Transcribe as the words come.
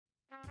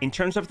In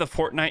terms of the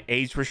Fortnite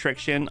age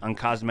restriction on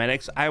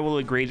cosmetics, I will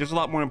agree. There's a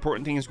lot more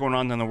important things going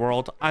on in the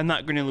world. I'm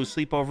not going to lose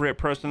sleep over it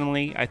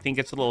personally. I think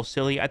it's a little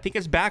silly. I think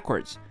it's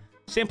backwards.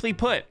 Simply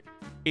put,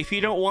 if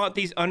you don't want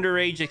these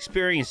underage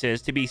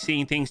experiences to be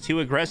seeing things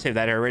too aggressive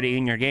that are already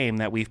in your game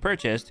that we've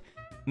purchased,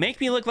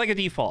 make me look like a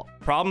default.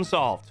 Problem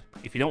solved.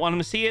 If you don't want them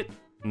to see it,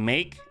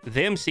 make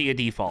them see a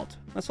default.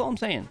 That's all I'm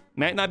saying.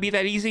 Might not be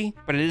that easy,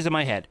 but it is in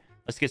my head.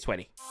 Let's get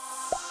sweaty.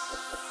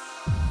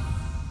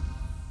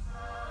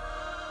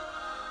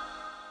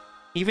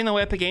 Even though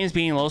Epic Games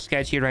being a little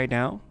sketchy right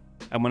now,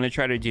 I'm going to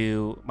try to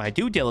do my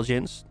due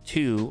diligence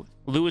to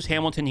Lewis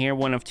Hamilton here,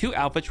 one of 2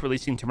 outfits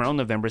releasing tomorrow,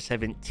 November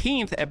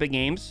 17th. Epic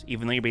Games,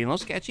 even though you're being a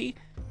little sketchy,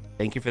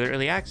 thank you for the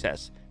early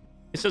access.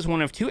 This is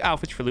one of 2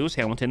 outfits for Lewis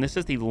Hamilton. This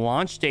is the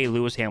launch day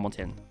Lewis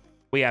Hamilton.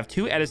 We have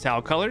 2 edit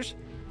style colors,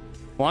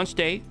 launch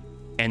day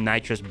and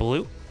nitrous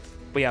blue.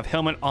 We have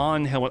helmet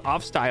on, helmet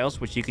off styles,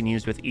 which you can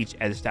use with each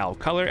edit style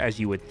color, as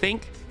you would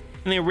think.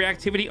 And the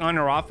reactivity on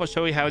or off, I'll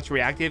show you how it's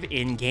reactive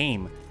in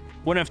game.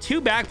 One of 2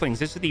 back blings.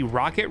 This is the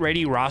Rocket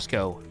Ready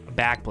Roscoe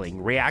back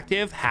bling.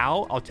 Reactive,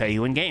 how? I'll tell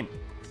you in game.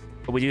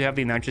 But we do have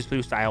the nitrous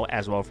blue style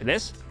as well for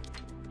this.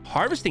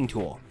 Harvesting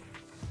tool.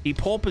 The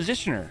pole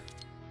positioner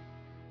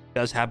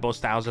does have both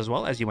styles as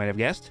well, as you might have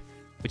guessed,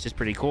 which is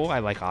pretty cool. I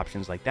like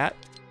options like that.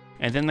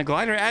 And then the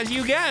glider, as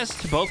you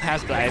guessed, both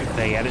has the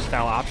edit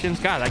style options.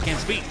 God, I can't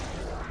speak.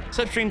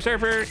 Slipstream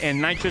Surfer and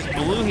nitrous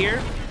blue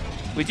here.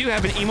 We do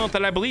have an emote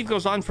that I believe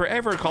goes on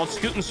forever called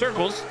Scootin'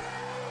 Circles.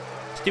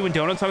 It's doing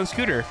donuts on a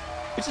scooter,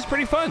 which is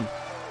pretty fun.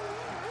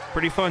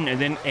 Pretty fun. And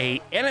then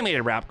a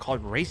animated wrap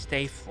called Race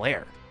Day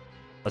Flare.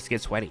 Let's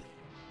get sweaty.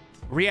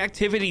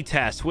 Reactivity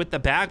test. With the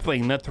back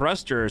bling, the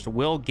thrusters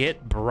will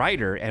get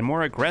brighter and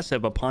more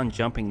aggressive upon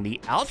jumping.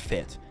 The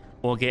outfit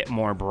will get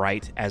more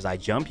bright as I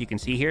jump. You can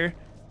see here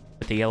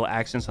with the yellow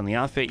accents on the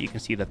outfit, you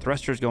can see the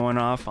thrusters going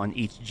off on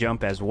each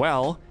jump as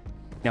well.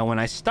 Now, when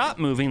I stop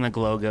moving, the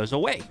glow goes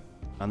away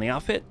on the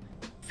outfit.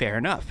 Fair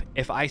enough.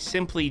 If I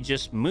simply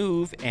just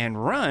move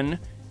and run,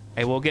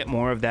 I will get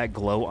more of that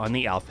glow on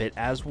the outfit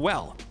as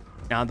well.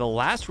 Now, the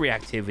last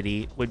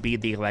reactivity would be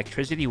the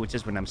electricity, which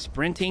is when I'm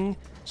sprinting.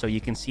 So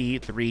you can see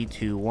 3,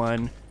 2,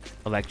 1,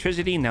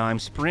 electricity. Now I'm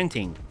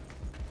sprinting.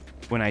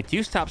 When I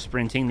do stop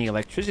sprinting, the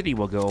electricity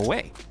will go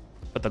away,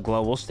 but the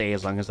glow will stay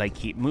as long as I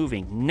keep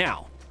moving.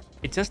 Now,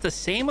 it does the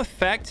same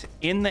effect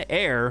in the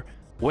air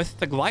with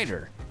the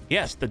glider.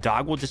 Yes, the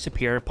dog will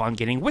disappear upon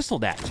getting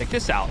whistled at. Check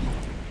this out.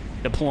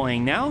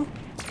 Deploying now.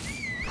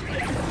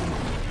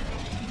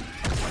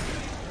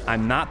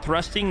 I'm not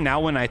thrusting.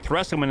 Now when I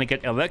thrust, I'm going to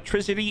get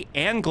electricity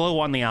and glow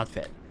on the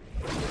outfit.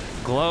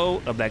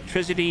 Glow,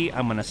 electricity.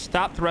 I'm going to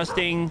stop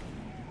thrusting.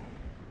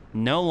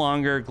 No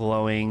longer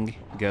glowing.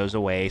 Goes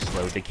away.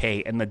 Slow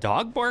decay. And the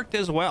dog barked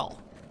as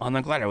well on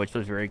the glider, which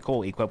was very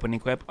cool. Equip and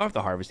equip of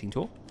the harvesting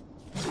tool.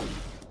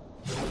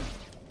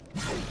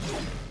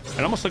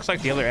 It almost looks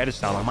like the other edit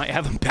style. I might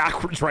have them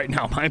backwards right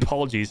now. My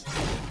apologies.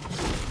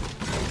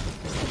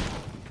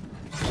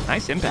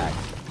 Nice impact.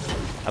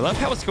 I love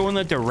how it's going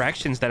the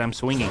directions that I'm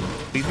swinging.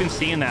 We've been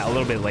seeing that a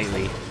little bit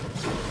lately.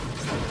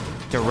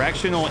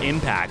 Directional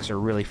impacts are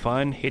really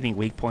fun. Hitting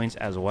weak points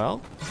as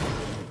well.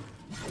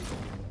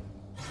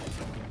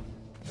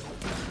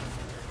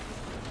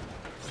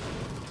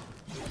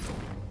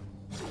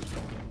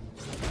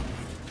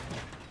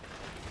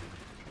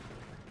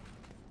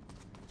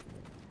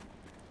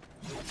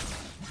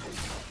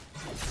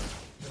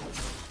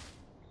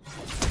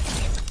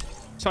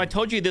 So I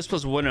told you this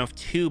was one of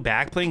 2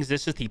 back blings.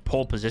 This is the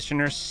pole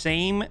positioner,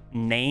 same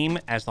name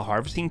as the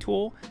harvesting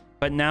tool,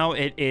 but now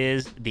it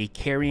is the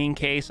carrying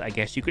case, I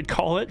guess you could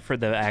call it, for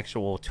the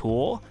actual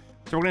tool.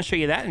 So we're going to show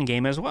you that in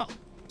game as well.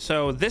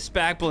 So this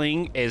back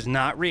bling is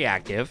not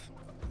reactive.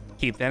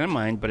 Keep that in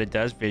mind, but it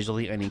does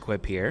visually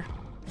unequip here,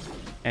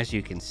 as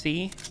you can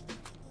see,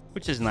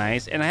 which is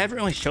nice. And I haven't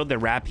really showed the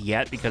wrap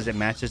yet because it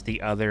matches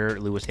the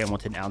other Lewis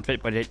Hamilton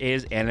outfit, but it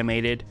is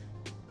animated.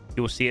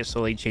 You will see it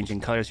slowly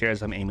changing colors here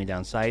as I'm aiming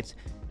down sights.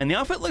 And the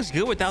outfit looks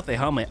good without the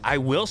helmet. I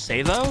will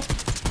say, though,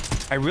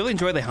 I really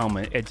enjoy the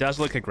helmet. It does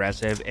look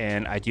aggressive,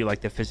 and I do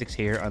like the physics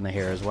here on the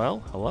hair as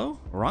well. Hello?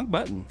 Wrong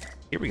button.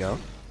 Here we go.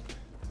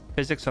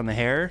 Physics on the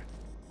hair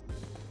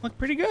look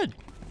pretty good.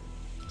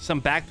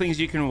 Some back blings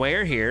you can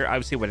wear here.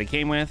 Obviously, what it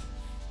came with.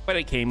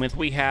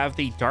 We have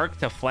the dark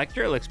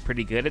deflector. It looks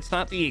pretty good. It's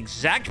not the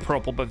exact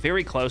purple, but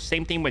very close.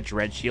 Same thing with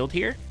Dread Shield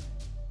here.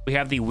 We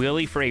have the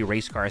wheelie for a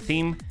race car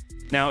theme.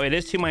 Now, it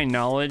is to my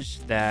knowledge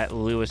that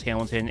Lewis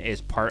Hamilton is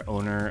part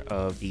owner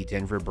of the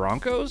Denver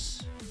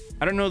Broncos.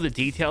 I don't know the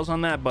details on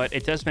that, but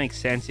it does make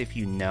sense if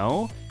you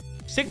know.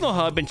 Signal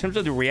Hub, in terms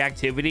of the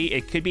reactivity,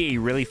 it could be a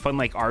really fun,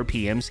 like,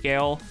 RPM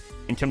scale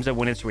in terms of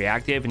when it's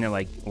reactive and it,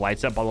 like,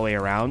 lights up all the way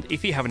around.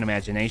 If you have an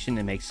imagination,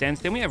 it makes sense.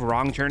 Then we have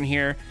Wrong Turn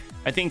here.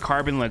 I think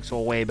Carbon looks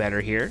way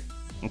better here.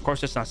 Of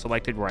course, it's not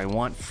selected where I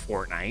want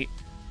Fortnite.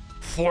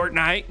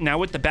 Now,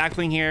 with the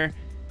backbling here,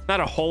 not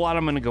a whole lot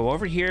I'm going to go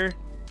over here.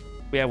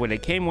 We have what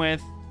it came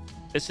with.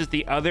 This is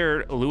the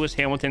other Lewis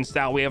Hamilton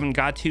style we haven't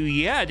got to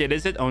yet. It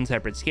is its own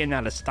separate skin,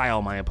 not a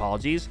style, my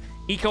apologies.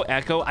 Eco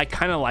Echo, I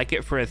kind of like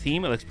it for a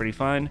theme. It looks pretty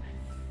fun.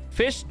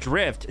 Fish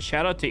Drift,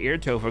 shout out to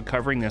Earto for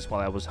covering this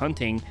while I was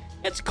hunting.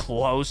 It's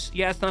close.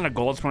 Yeah, it's not a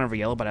gold, it's more of a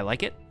yellow, but I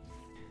like it.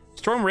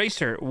 Storm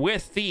Racer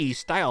with the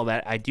style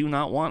that I do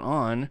not want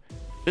on.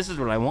 This is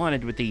what I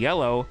wanted with the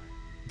yellow.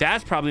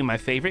 That's probably my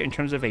favorite in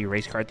terms of a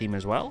race car theme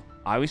as well,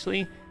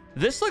 obviously.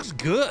 This looks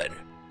good.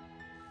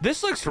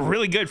 This looks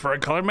really good for a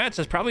color match.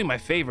 That's probably my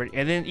favorite.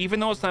 And then even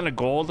though it's not a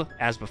gold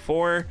as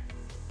before,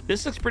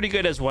 this looks pretty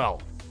good as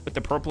well. With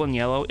the purple and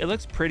yellow, it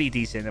looks pretty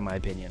decent in my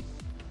opinion.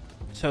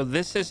 So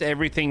this is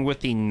everything with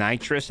the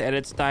nitrous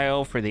edit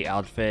style for the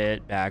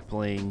outfit, back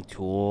bling,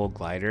 tool,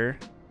 glider.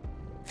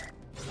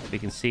 We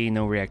can see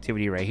no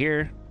reactivity right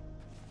here.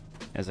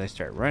 As I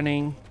start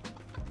running,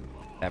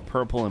 that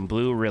purple and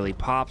blue really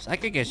pops. I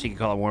guess you could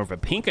call it more of a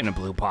pink and a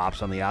blue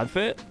pops on the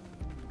outfit.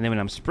 And then when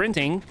I'm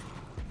sprinting,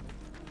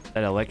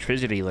 that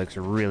electricity looks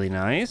really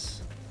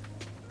nice.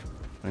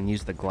 And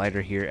use the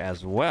glider here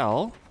as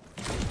well.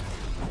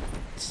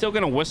 Still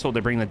gonna whistle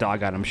to bring the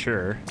dog out, I'm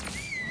sure.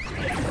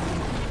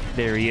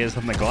 There he is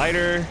on the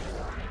glider.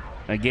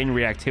 Again,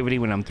 reactivity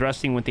when I'm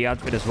thrusting with the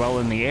outfit as well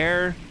in the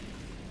air.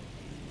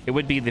 It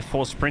would be the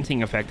full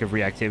sprinting effect of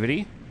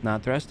reactivity.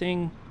 Not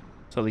thrusting.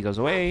 Slowly goes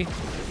away.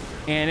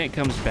 And it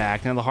comes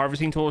back. Now the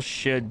harvesting tool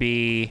should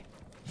be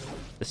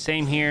the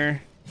same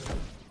here.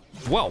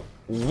 Whoa.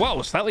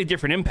 Whoa, slightly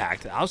different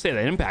impact. I'll say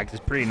that impact is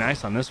pretty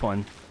nice on this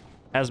one.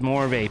 Has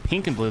more of a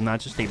pink and blue,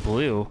 not just a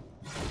blue.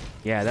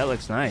 Yeah, that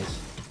looks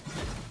nice.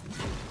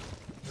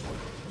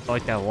 I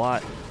like that a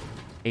lot.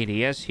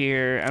 ADS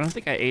here. I don't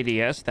think I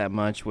ADS that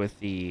much with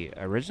the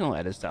original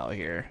edit style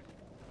here.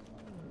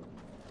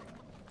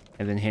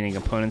 And then hitting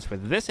opponents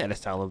with this edit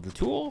style of the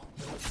tool.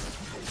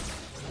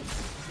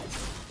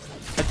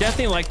 I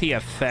definitely like the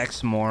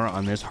effects more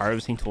on this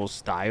harvesting tool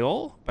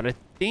style, but I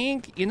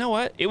think, you know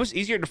what? It was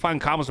easier to find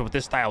combos with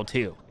this style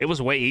too. It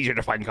was way easier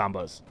to find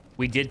combos.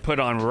 We did put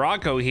on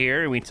Rocco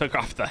here, and we took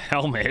off the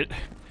helmet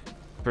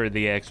for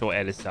the actual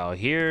edit style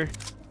here.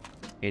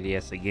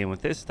 ADS again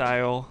with this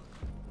style.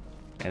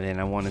 And then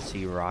I want to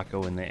see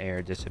Rocco in the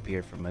air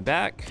disappear from my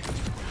back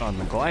on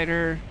the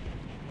glider.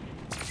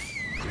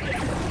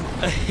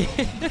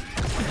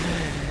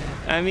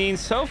 I mean,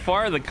 so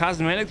far the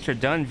cosmetics are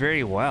done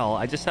very well.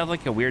 I just have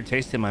like a weird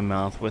taste in my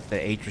mouth with the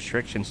age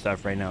restriction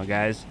stuff right now,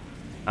 guys.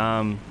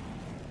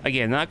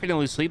 Again, not gonna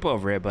lose sleep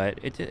over it, but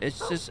it's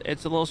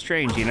a little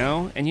strange, you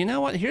know. And you know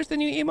what? Here's the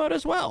new emote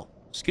as well.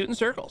 Scoot in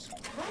circles.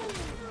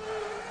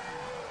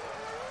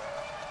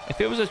 If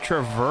it was a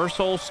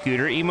traversal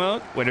scooter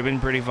emote, would have been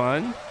pretty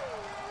fun.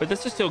 But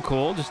this is still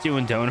cool, just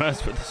doing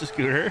donuts with the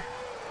scooter.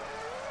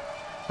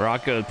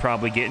 Rocco's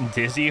probably getting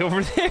dizzy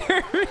over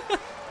there.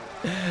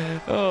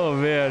 Oh,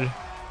 man.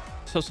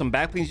 So some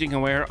back blings you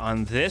can wear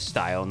on this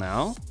style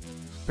now.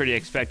 Pretty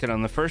expected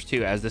on the first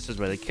two, as this is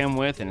what they come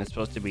with, and it's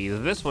supposed to be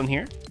this one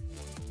here.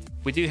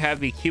 We do have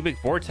the cubic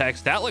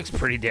vortex. That looks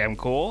pretty damn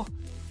cool.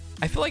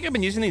 I feel like I've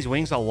been using these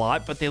wings a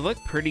lot, but they look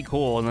pretty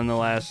cool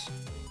nonetheless.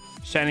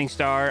 Shining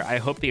Star, I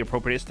hope the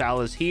appropriate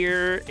style is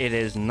here. It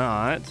is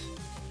not.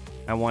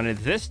 I wanted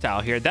this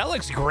style here. That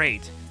looks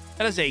great.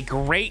 That is a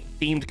great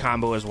themed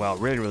combo as well.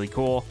 Really, really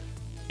cool.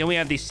 Then we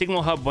have the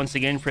Signal Hub once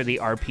again for the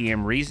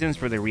RPM reasons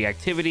for the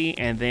reactivity,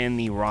 and then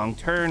the Wrong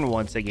Turn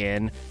once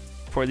again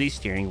for the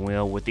steering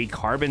wheel with the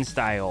carbon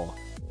style.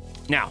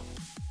 Now,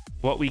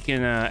 what we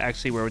can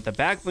actually wear with the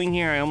back bling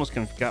here, I almost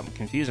got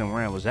confused on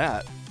where I was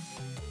at.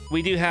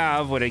 We do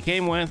have what it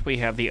came with. We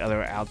have the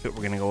other outfit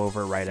we're going to go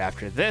over right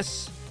after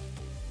this.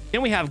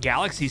 Then we have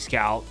Galaxy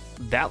Scout.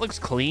 That looks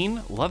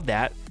clean. Love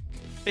that.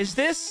 Is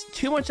this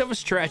too much of a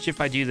stretch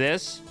if I do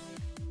this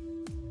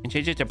and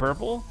change it to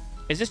purple?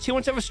 Is this too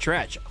much of a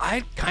stretch?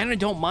 I kind of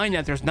don't mind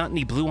that there's not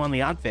any blue on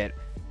the outfit.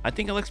 I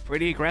think it looks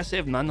pretty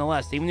aggressive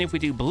nonetheless. Even if we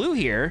do blue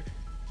here,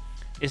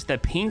 is the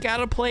pink out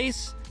of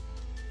place?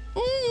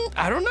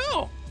 I don't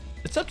know.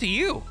 It's up to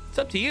you. It's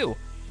up to you.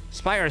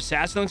 Spire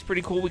Assassin looks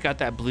pretty cool. We got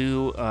that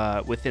blue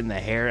within the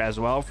hair as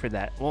well for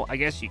that. Well, I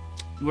guess you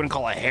wouldn't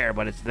call it hair,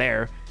 but it's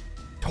there.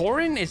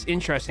 Tauren is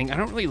interesting. I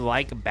don't really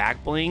like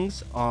back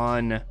blings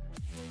on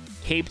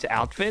caped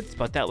outfits,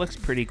 but that looks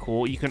pretty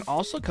cool. You can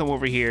also come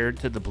over here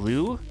to the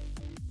blue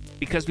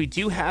because we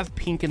do have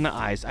pink in the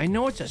eyes. I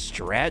know it's a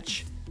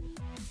stretch,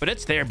 but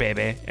it's there,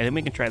 baby. And then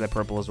we can try the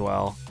purple as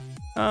well.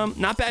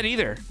 Not bad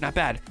either. Not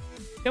bad.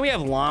 Then we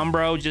have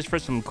Lombro just for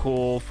some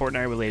cool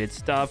Fortnite related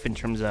stuff in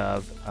terms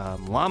of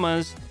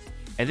llamas.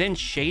 And then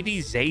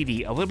Shady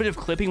Zadie, a little bit of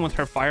clipping with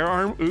her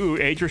firearm. Ooh,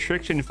 age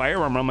restriction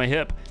firearm on my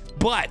hip.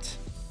 But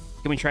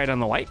can we try it on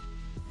the white?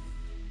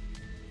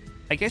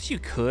 I guess you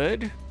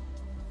could.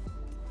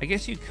 I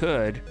guess you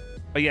could.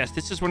 But yes,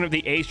 this is one of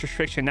the age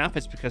restriction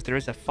outfits because there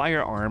is a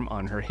firearm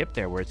on her hip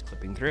there where it's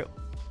clipping through.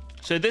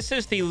 So this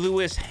is the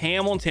Lewis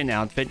Hamilton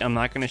outfit. I'm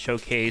not going to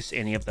showcase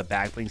any of the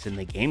back blings in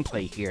the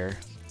gameplay here,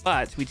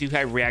 but we do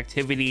have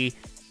reactivity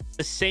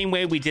the same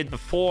way we did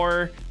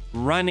before.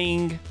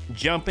 Running,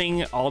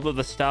 jumping, all of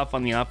the stuff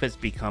on the outfits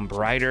become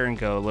brighter and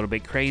go a little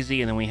bit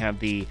crazy. And then we have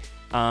the,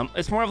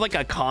 it's more of like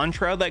a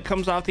contra that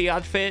comes off the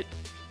outfit.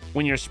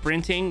 When you're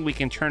sprinting, we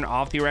can turn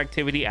off the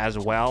reactivity as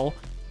well,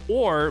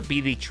 or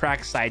be the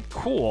trackside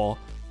cool.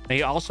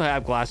 They also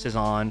have glasses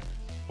on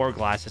or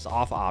glasses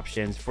off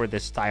options for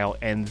this style,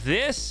 and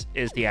this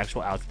is the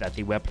actual outfit that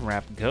the weapon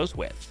wrap goes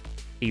with,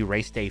 the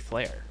race day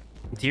flare.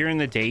 During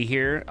the day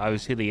here,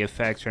 obviously the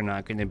effects are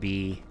not going to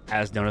be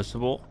as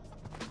noticeable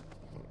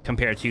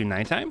compared to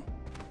nighttime.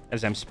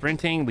 As I'm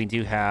sprinting, we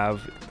do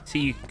have, see,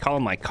 you can call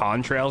them like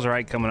contrails,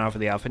 right, coming off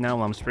of the outfit now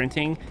while I'm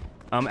sprinting.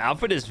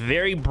 Outfit is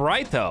very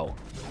bright though.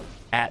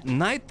 At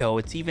night though,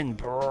 it's even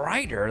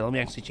brighter. Let me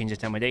actually change the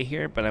time of day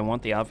here, but I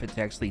want the outfit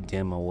to actually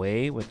dim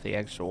away with the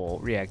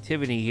actual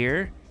reactivity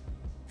here.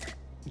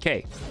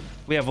 Okay,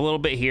 we have a little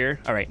bit here.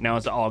 All right, now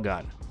it's all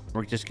gone.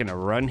 We're just gonna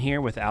run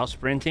here without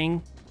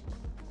sprinting.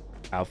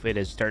 Outfit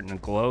is starting to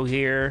glow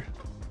here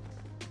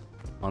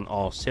on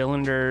all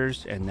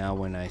cylinders, and now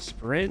when I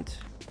sprint,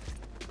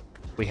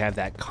 we have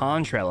that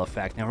contrail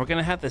effect. Now we're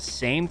gonna have the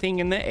same thing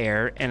in the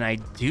air, and I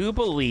do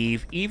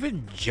believe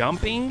even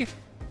jumping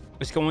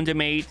is going to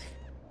make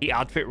the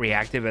outfit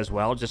reactive as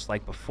well, just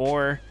like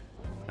before.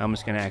 I'm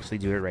just gonna actually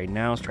do it right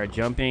now. Let's try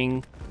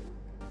jumping.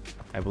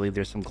 I believe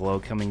there's some glow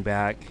coming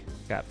back.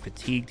 Got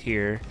fatigued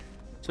here.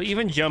 So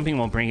even jumping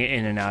will bring it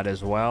in and out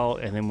as well.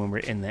 And then when we're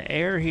in the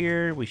air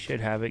here, we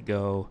should have it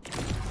go.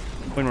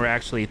 When we're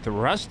actually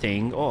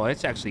thrusting, oh,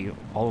 it's actually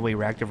all the way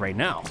reactive right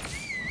now.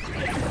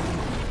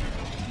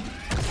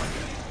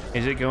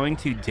 Is it going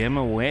to dim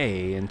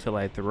away until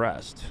I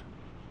thrust?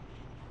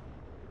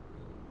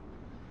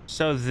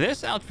 So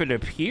this outfit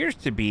appears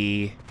to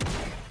be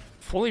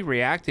fully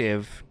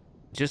reactive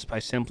just by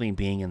simply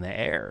being in the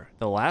air.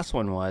 The last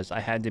one was I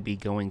had to be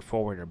going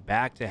forward or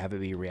back to have it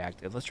be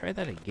reactive. Let's try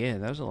that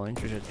again. That was a little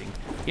interesting.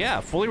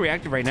 Yeah, fully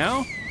reactive right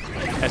now.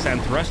 As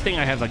I'm thrusting,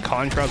 I have the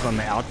contrails on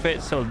the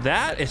outfit, so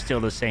that is still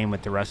the same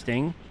with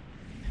thrusting.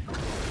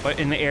 But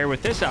in the air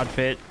with this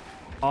outfit,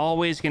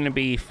 always going to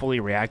be fully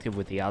reactive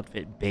with the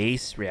outfit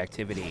base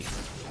reactivity.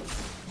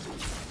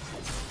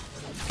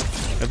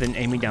 I've been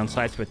aiming down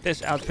sights with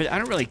this outfit. I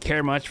don't really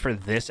care much for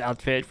this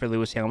outfit for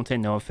Lewis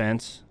Hamilton. No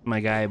offense, my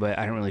guy, but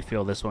I don't really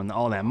feel this one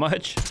all that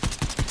much.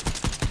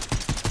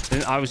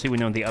 And obviously we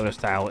know the other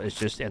style is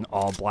just an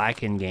all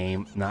black in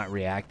game, not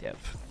reactive.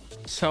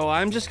 So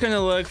I'm just going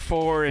to look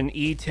for an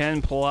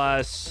E10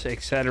 plus,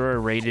 etc.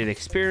 rated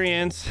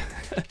experience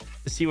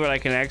to see what I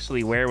can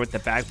actually wear with the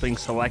back bling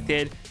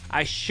selected.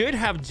 I should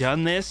have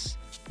done this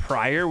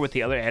prior with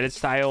the other edit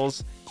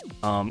styles.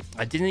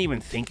 I didn't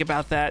even think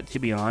about that, to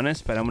be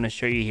honest, but I'm going to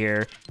show you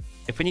here.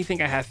 If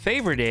anything I have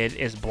favorited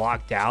is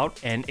blocked out,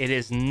 and it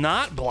is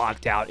not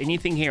blocked out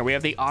anything here. We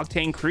have the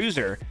Octane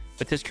Cruiser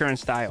with this current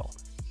style.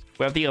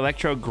 We have the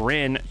Electro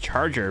Grin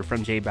Charger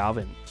from J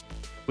Balvin.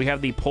 We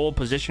have the Pole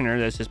Positioner.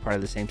 This is part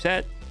of the same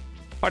set.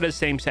 Part of the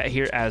same set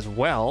here as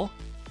well.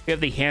 We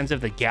have the Hands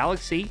of the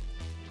Galaxy.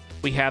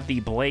 We have the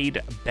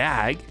Blade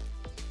Bag.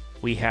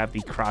 We have the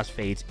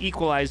Crossfades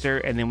Equalizer,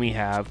 and then we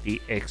have the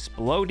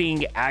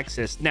Exploding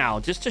Axis. Now,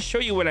 just to show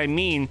you what I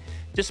mean,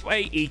 just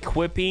by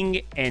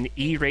equipping an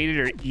E-rated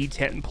or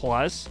E10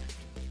 plus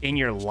in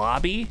your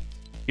lobby,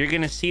 you're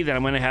going to see that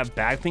I'm going to have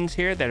back things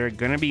here that are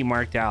going to be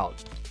marked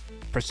out.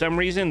 For some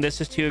reason, this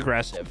is too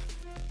aggressive.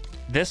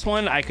 This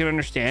one, I can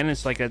understand.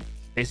 It's like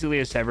basically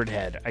a severed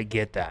head. I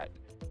get that.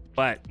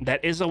 But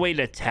that is a way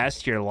to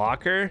test your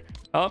locker.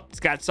 Oh, it's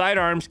got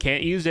sidearms.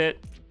 Can't use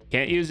it.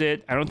 Can't use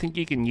it. I don't think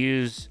you can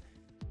use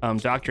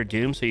Dr.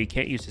 Doom, so you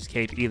can't use his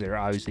cape either,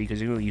 obviously,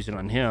 because you're going to use it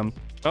on him.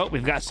 Oh,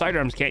 we've got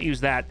sidearms, can't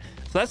use that.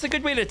 So that's a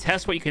good way to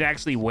test what you can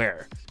actually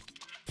wear.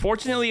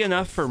 Fortunately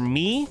enough for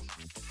me,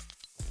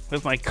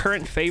 with my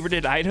current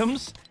favorited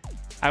items,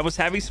 I was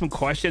having some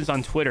questions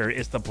on Twitter.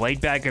 Is the blade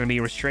bag going to be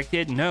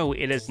restricted? No,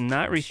 it is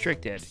not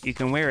restricted. You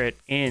can wear it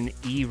in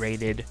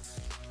E-rated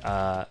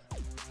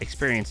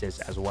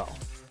experiences as well.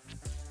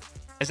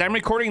 As I'm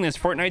recording this,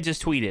 Fortnite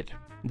just tweeted.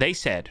 They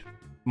said,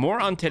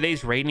 more on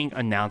today's rating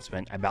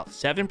announcement. About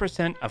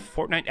 7% of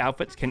Fortnite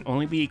outfits can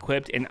only be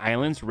equipped in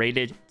islands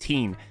rated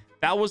teen.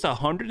 That was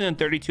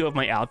 132 of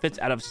my outfits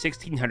out of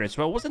 1,600.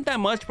 So it wasn't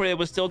that much, but it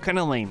was still kind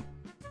of lame.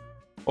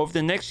 Over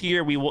the next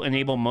year, we will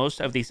enable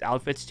most of these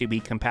outfits to be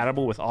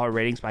compatible with all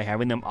ratings by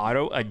having them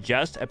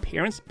auto-adjust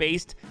appearance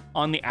based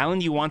on the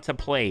island you want to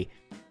play.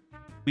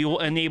 We will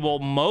enable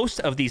most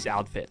of these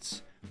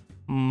outfits.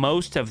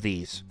 Most of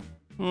these.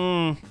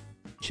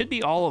 Should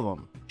be all of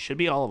them. Should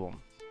be all of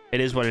them. It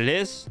is what it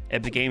is.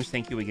 Epic Games,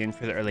 thank you again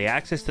for the early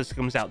access. This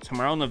comes out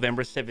tomorrow,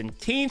 November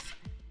 17th.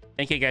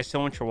 Thank you guys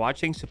so much for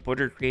watching.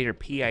 Supporter creator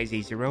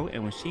PIZO,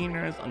 and we'll see you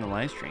guys on the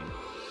live stream.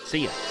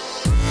 See ya.